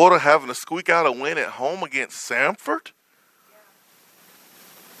 Florida having to squeak out a win at home against Samford?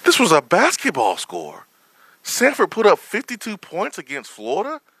 This was a basketball score. Samford put up 52 points against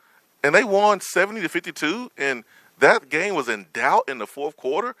Florida, and they won 70-52, and that game was in doubt in the fourth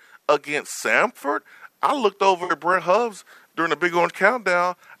quarter against Samford. I looked over at Brent Hubbs during the Big Orange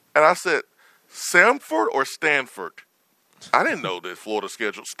Countdown, and I said, Samford or Stanford? I didn't know that Florida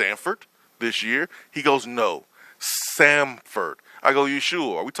scheduled Stanford this year. He goes, no, Samford. I go, you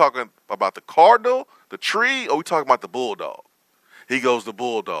sure? Are we talking about the Cardinal, the tree, or are we talking about the Bulldog? He goes, the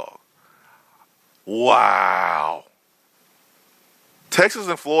Bulldog. Wow. Texas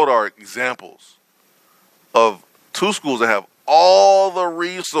and Florida are examples of two schools that have all the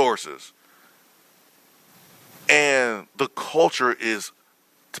resources, and the culture is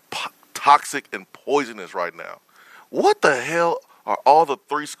toxic and poisonous right now. What the hell are all the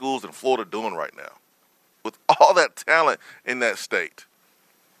three schools in Florida doing right now with all that talent in that state?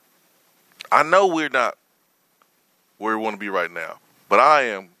 I know we're not where we want to be right now, but I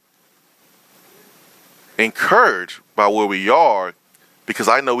am encouraged by where we are because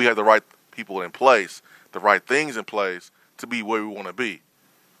I know we have the right people in place, the right things in place to be where we want to be.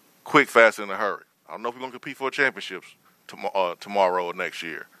 Quick, fast, and in a hurry. I don't know if we're going to compete for championships tomorrow or next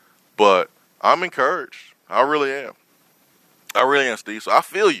year, but I'm encouraged. I really am. I really am, Steve. So I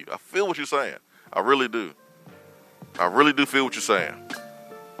feel you. I feel what you're saying. I really do. I really do feel what you're saying.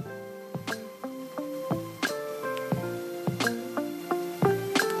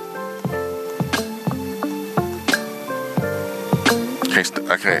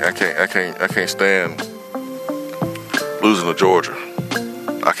 I can't stand losing to Georgia.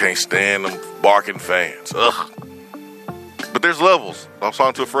 I can't stand them barking fans. Ugh. But there's levels. I was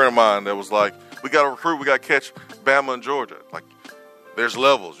talking to a friend of mine that was like, we got to recruit, we got to catch Bama and Georgia. Like, there's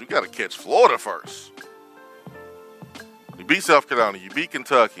levels. You got to catch Florida first. You beat South Carolina, you beat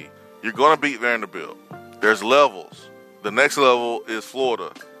Kentucky, you're going to beat Vanderbilt. There's levels. The next level is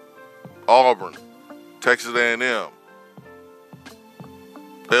Florida, Auburn, Texas A&M,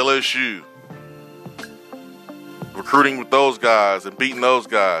 LSU. Recruiting with those guys and beating those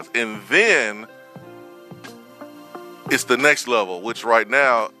guys. And then it's the next level, which right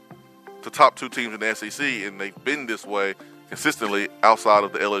now, the top two teams in the SEC, and they've been this way consistently outside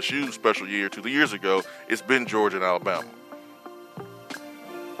of the LSU special year 2 years ago, it's been Georgia and Alabama.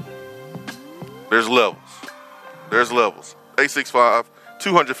 There's levels. There's levels.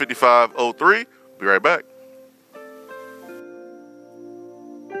 865-255-03. Be right back.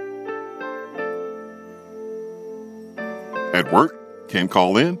 At work? Can't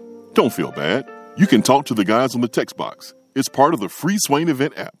call in? Don't feel bad. You can talk to the guys on the text box. It's part of the free Swain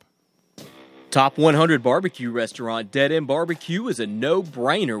Event app. Top 100 barbecue restaurant Dead End Barbecue is a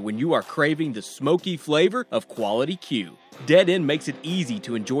no-brainer when you are craving the smoky flavor of quality Q. Dead End makes it easy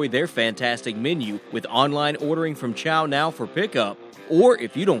to enjoy their fantastic menu with online ordering from Chow Now for pickup. Or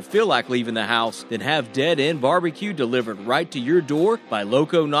if you don't feel like leaving the house, then have Dead End Barbecue delivered right to your door by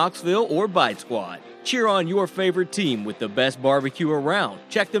Loco Knoxville or Bite Squad. Cheer on your favorite team with the best barbecue around.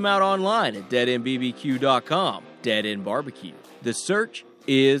 Check them out online at deadendbbq.com. Dead End Barbecue. The search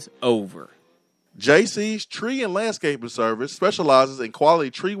is over. JC's Tree and Landscaping Service specializes in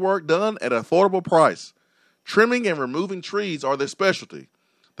quality tree work done at an affordable price. Trimming and removing trees are their specialty.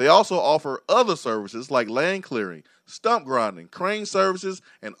 They also offer other services like land clearing, stump grinding, crane services,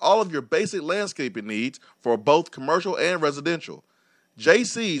 and all of your basic landscaping needs for both commercial and residential.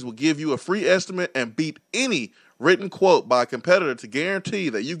 JC's will give you a free estimate and beat any written quote by a competitor to guarantee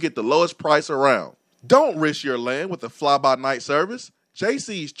that you get the lowest price around. Don't risk your land with a fly-by-night service.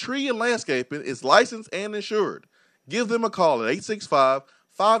 JC's Tree and Landscaping is licensed and insured. Give them a call at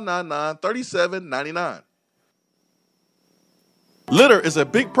 865-599-3799. Litter is a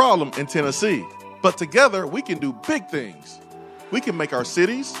big problem in Tennessee, but together we can do big things. We can make our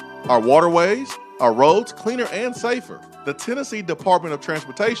cities, our waterways, our roads cleaner and safer. The Tennessee Department of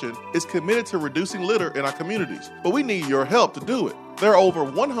Transportation is committed to reducing litter in our communities, but we need your help to do it. There are over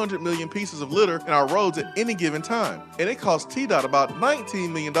 100 million pieces of litter in our roads at any given time, and it costs TDOT about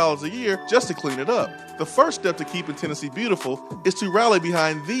 $19 million a year just to clean it up. The first step to keeping Tennessee beautiful is to rally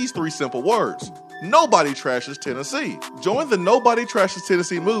behind these 3 simple words. Nobody trashes Tennessee. Join the Nobody Trashes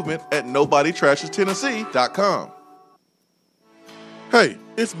Tennessee movement at NobodyTrashesTennessee.com. Hey,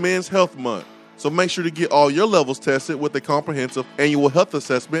 it's Men's Health Month, so make sure to get all your levels tested with a comprehensive annual health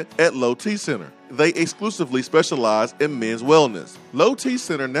assessment at Low T Center. They exclusively specialize in men's wellness. Low T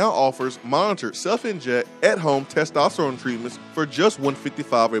Center now offers monitored self-inject at-home testosterone treatments for just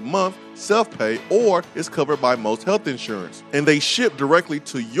 $155 a month, self-pay, or is covered by most health insurance. And they ship directly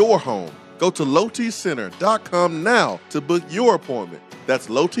to your home. Go to lowtcenter.com now to book your appointment. That's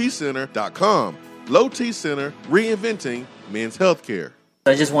lowtcenter.com. Low T Center, reinventing men's healthcare.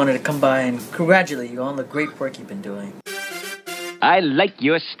 I just wanted to come by and congratulate you on the great work you've been doing. I like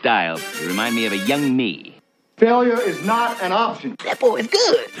your style. You remind me of a young me. Failure is not an option. That boy is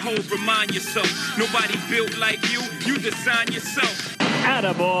good. Don't remind yourself, nobody built like you. You design yourself.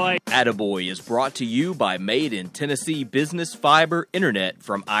 Attaboy. Attaboy is brought to you by Made in Tennessee Business Fiber Internet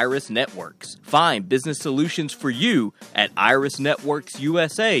from Iris Networks. Find business solutions for you at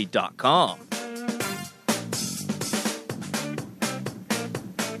irisnetworksusa.com.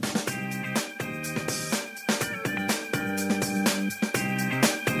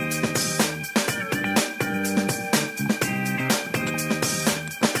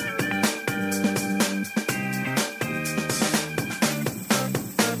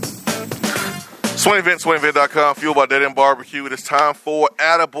 Swain and Ben, SwainandBen.com, fueled by Dead End Barbecue. It is time for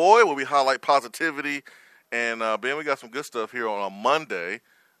Attaboy, where we highlight positivity. And, Ben, we got some good stuff here on a Monday.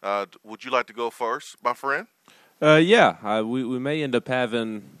 Would you like to go first, my friend? Yeah. We may end up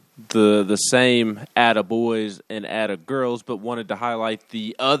having the same Attaboys and Attagirls, but wanted to highlight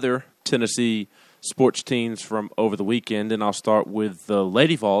the other Tennessee sports teams from over the weekend. And I'll start with the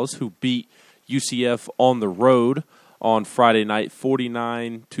Lady Vols, who beat UCF on the road on Friday night,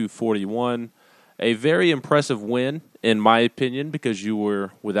 49-41. A very impressive win, in my opinion, because you were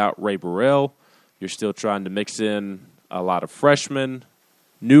without Ray Burrell. You're still trying to mix in a lot of freshmen,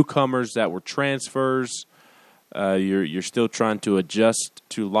 newcomers that were transfers. You're still trying to adjust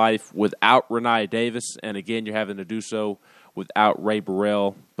to life without Renai Davis, and again, you're having to do so without Ray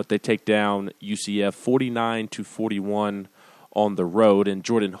Burrell. But they take down UCF 49-41 on the road, and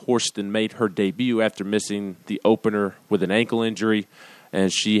Jordan Horston made her debut after missing the opener with an ankle injury,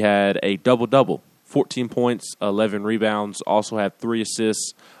 and she had a double-double. 14 points, 11 rebounds, also had 3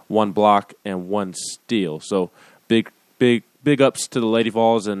 assists, 1 block, and 1 steal. So big ups to the Lady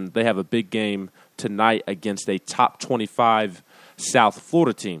Vols, and they have a big game tonight against a top 25 South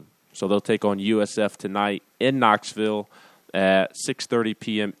Florida team. So they'll take on USF tonight in Knoxville at 6:30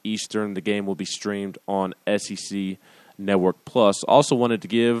 p.m. Eastern. The game will be streamed on SEC Network Plus. Also wanted to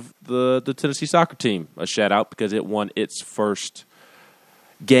give the Tennessee soccer team a shout-out because it won its first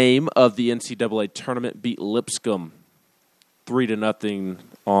game of the NCAA tournament, beat Lipscomb 3-0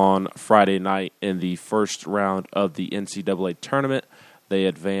 on Friday night in the first round of the NCAA tournament. They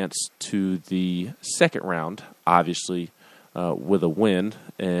advanced to the second round, obviously, with a win,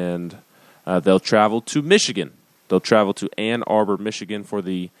 and they'll travel to Michigan. They'll travel to Ann Arbor, Michigan for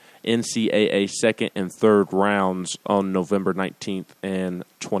the NCAA second and third rounds on November 19th and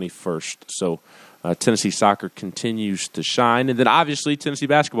 21st. So Tennessee soccer continues to shine. And then obviously Tennessee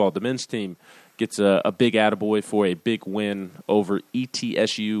basketball, the men's team, gets a big attaboy for a big win over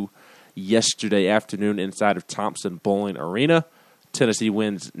ETSU yesterday afternoon inside of Thompson Bowling Arena. Tennessee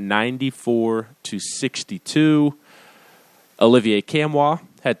wins 94-62. Olivier Camwa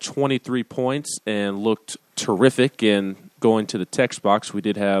had 23 points and looked terrific. And going to the text box, we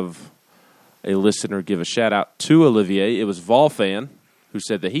did have a listener give a shout-out to Olivier. It was Volfan who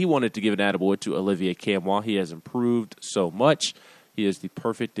said that he wanted to give an attaboy to Olivier Camwa. He has improved so much. He is the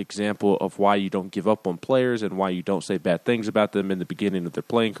perfect example of why you don't give up on players and why you don't say bad things about them in the beginning of their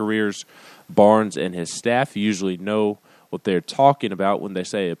playing careers. Barnes and his staff usually know what they're talking about when they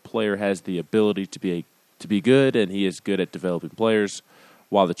say a player has the ability to be a to be good, and he is good at developing players.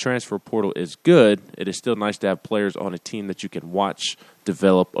 While the transfer portal is good, it is still nice to have players on a team that you can watch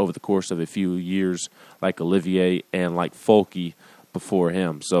develop over the course of a few years, like Olivier and like Folke before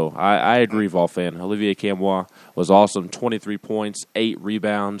him. So I agree, Volfan. Olivier Cambois was awesome. 23 points, 8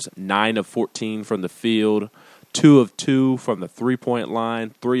 rebounds, 9 of 14 from the field, 2 of 2 from the three-point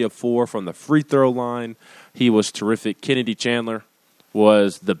line, 3 of 4 from the free throw line. He was terrific. Kennedy Chandler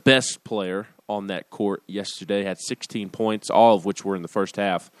was the best player on that court yesterday, had 16 points, all of which were in the first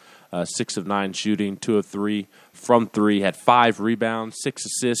half. 6 of 9 shooting, 2 of 3 from 3, had 5 rebounds, 6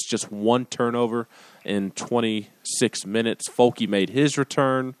 assists, just 1 turnover in 26 minutes. Folke made his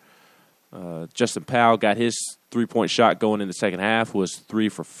return. Justin Powell got his three-point shot going in the second half, was 3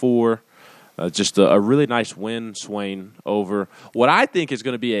 for 4. Just a really nice win, Swain, over what I think is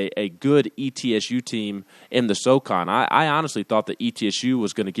going to be a good ETSU team in the SoCon. I honestly thought that ETSU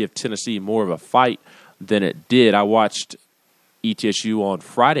was going to give Tennessee more of a fight than it did. I watched ETSU on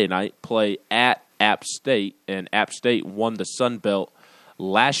Friday night play at App State, and App State won the Sun Belt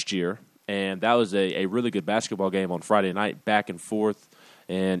last year, and that was a really good basketball game on Friday night, back and forth,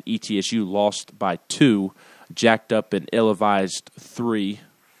 and ETSU lost by 2, jacked up an ill-advised 3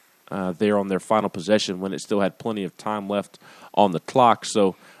 there on their final possession when it still had plenty of time left on the clock.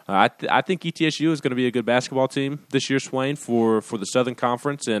 So I think ETSU is going to be a good basketball team this year, Swain, for the Southern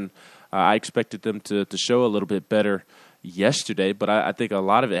Conference, and I expected them to show a little bit better yesterday, but I think a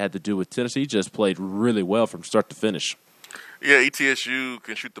lot of it had to do with Tennessee just played really well from start to finish. Yeah, ETSU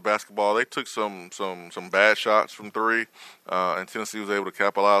can shoot the basketball. They took some bad shots from 3, and Tennessee was able to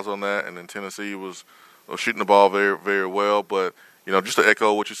capitalize on that, and then Tennessee was shooting the ball very, very well, but you know, just to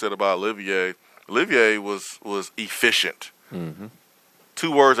echo what you said about Olivier was efficient. Mm-hmm.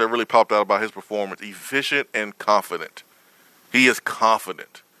 2 words that really popped out about his performance: efficient and confident. He is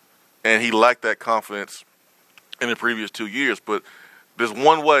confident, and he lacked that confidence in the previous 2 years. But there's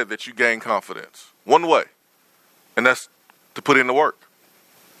one way that you gain confidence, one way, and that's to put in the work.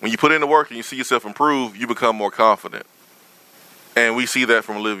 When you put in the work and you see yourself improve, you become more confident. And we see that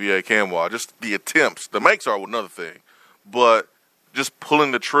from Olivier Cambois. Just the attempts. The makes are another thing, but just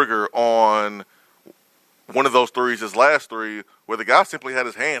pulling the trigger on one of those threes, his last 3, where the guy simply had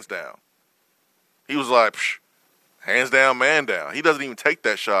his hands down. He was like, hands down, man down. He doesn't even take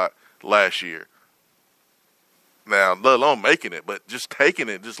that shot last year. Now, let alone making it, but just taking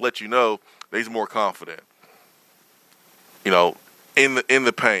it just let you know that he's more confident. You know, in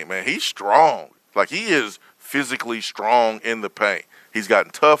the paint, man, he's strong. Like, he is physically strong in the paint. He's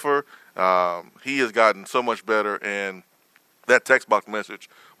gotten tougher. He has gotten so much better, and that text box message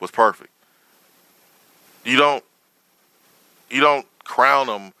was perfect. You don't crown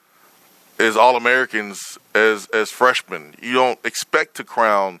them as All-Americans as freshmen. You don't expect to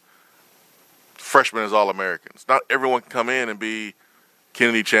crown freshmen as All-Americans. Not everyone can come in and be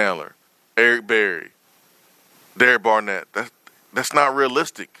Kennedy Chandler, Eric Berry, Derek Barnett. That's not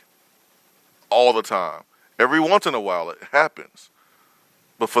realistic all the time. Every once in a while it happens.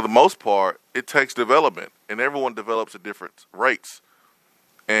 But for the most part, it takes development, and everyone develops at different rates.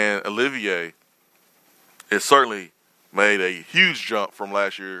 And Olivier has certainly made a huge jump from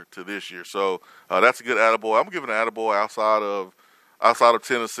last year to this year. So that's a good attaboy. I'm giving an attaboy outside of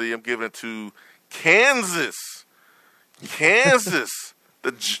Tennessee. I'm giving it to Kansas.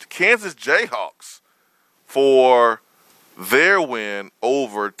 The Kansas Jayhawks for their win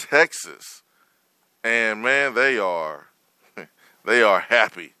over Texas. And, man, they are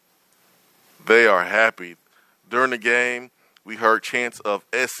happy. They are happy. During the game, we heard chants of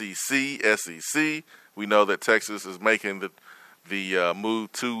SEC. We know that Texas is making the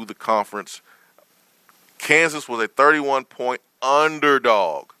move to the conference. Kansas was a 31-point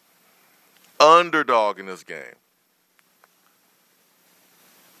underdog in this game.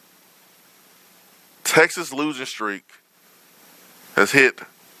 Texas' losing streak has hit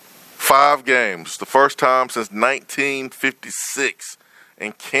 5 games, the first time since 1956,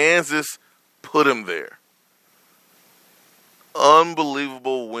 and Kansas put him there.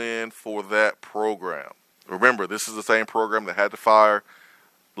 Unbelievable win for that program. Remember, this is the same program that had to fire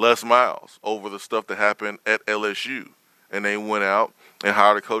Les Miles over the stuff that happened at LSU, and they went out and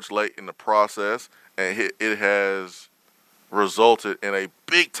hired a coach late in the process, and it has resulted in a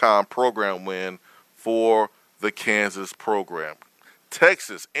big-time program win for the Kansas program.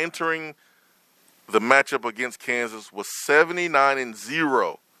 Texas entering the matchup against Kansas was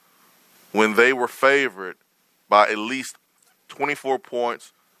 79-0 when they were favored by at least 24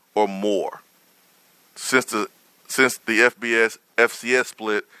 points or more since the FCS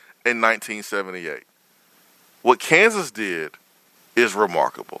split in 1978. What Kansas did is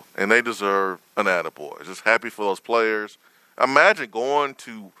remarkable, and they deserve an attaboy. Just happy for those players. Imagine going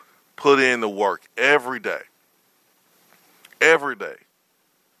to put in the work every day. Every day.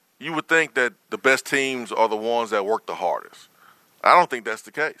 You would think that the best teams are the ones that work the hardest. I don't think that's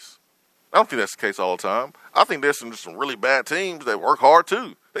the case. I don't think that's the case all the time. I think there's some really bad teams that work hard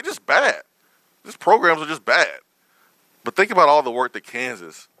too. They're just bad. These programs are just bad. But think about all the work that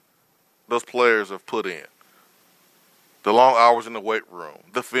Kansas, those players have put in. The long hours in the weight room,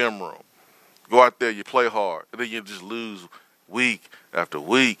 the film room. Go out there, you play hard, and then you just lose week after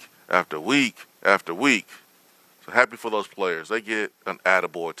week after week after week. So happy for those players. They get an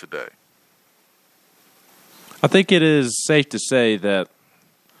attaboy today. I think it is safe to say that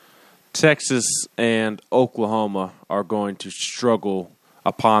Texas and Oklahoma are going to struggle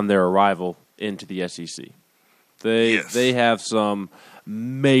upon their arrival into the SEC. They have some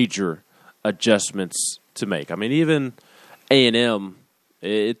major adjustments to make. I mean, even A&M,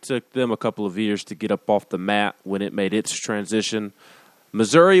 it took them a couple of years to get up off the mat when it made its transition.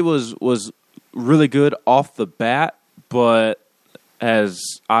 Missouri was really good off the bat, but has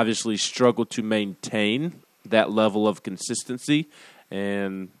obviously struggled to maintain that level of consistency,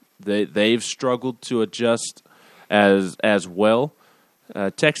 and they've struggled to adjust as well.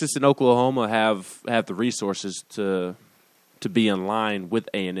 Texas and Oklahoma have the resources to be in line with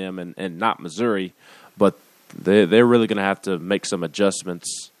A&M and not Missouri, but they're really going to have to make some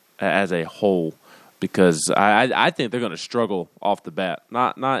adjustments as a whole, because I think they're going to struggle off the bat.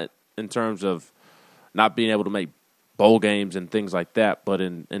 Not in terms of not being able to make bowl games and things like that, but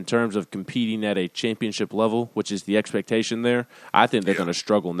in terms of competing at a championship level, which is the expectation there, I think they're going to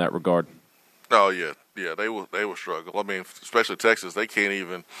struggle in that regard. Oh yeah, they will struggle. I mean, especially Texas, they can't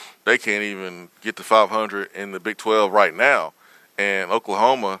even get to 500 in the Big 12 right now, and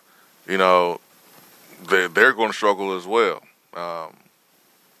Oklahoma, you know, they're going to struggle as well.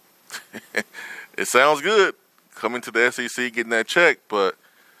 It sounds good coming to the SEC, getting that check, but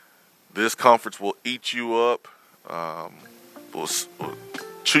this conference will eat you up, will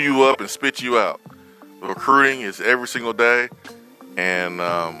chew you up and spit you out. The recruiting is every single day, and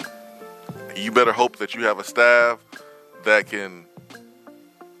you better hope that you have a staff that can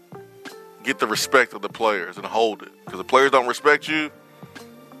get the respect of the players and hold it. Because the players don't respect you,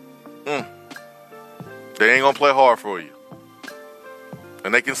 they ain't going to play hard for you.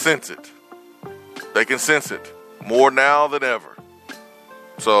 And they can sense it. They can sense it more now than ever.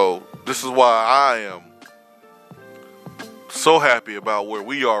 So this is why I am so happy about where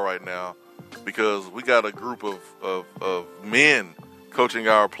we are right now, because we got a group of men coaching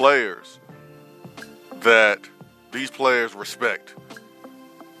our players that these players respect.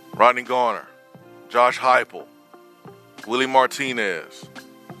 Rodney Garner, Josh Heupel, Willie Martinez.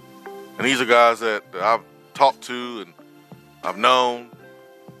 And these are guys that I've talked to and I've known.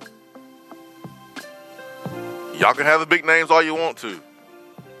 Y'all can have the big names all you want to. You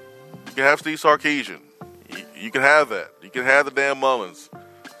can have Steve Sarkisian. You can have that. You can have the Dan Mullins.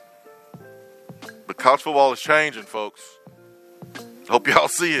 But college football is changing, folks. Hope y'all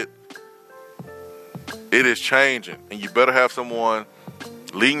see it. It is changing. And you better have someone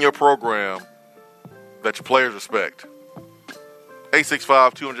leading your program that your players respect.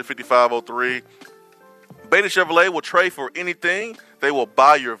 865-255-03. Beta Chevrolet will trade for anything. They will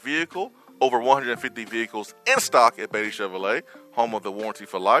buy your vehicle. Over 150 vehicles in stock at Beta Chevrolet, home of the warranty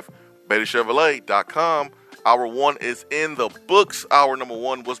for life. BetaChevrolet.com. Hour one is in the books. Hour number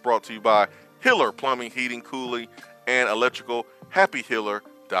one was brought to you by Hiller Plumbing, Heating, Cooling, and Electrical.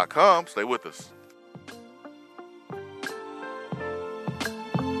 HappyHiller.com. Stay with us.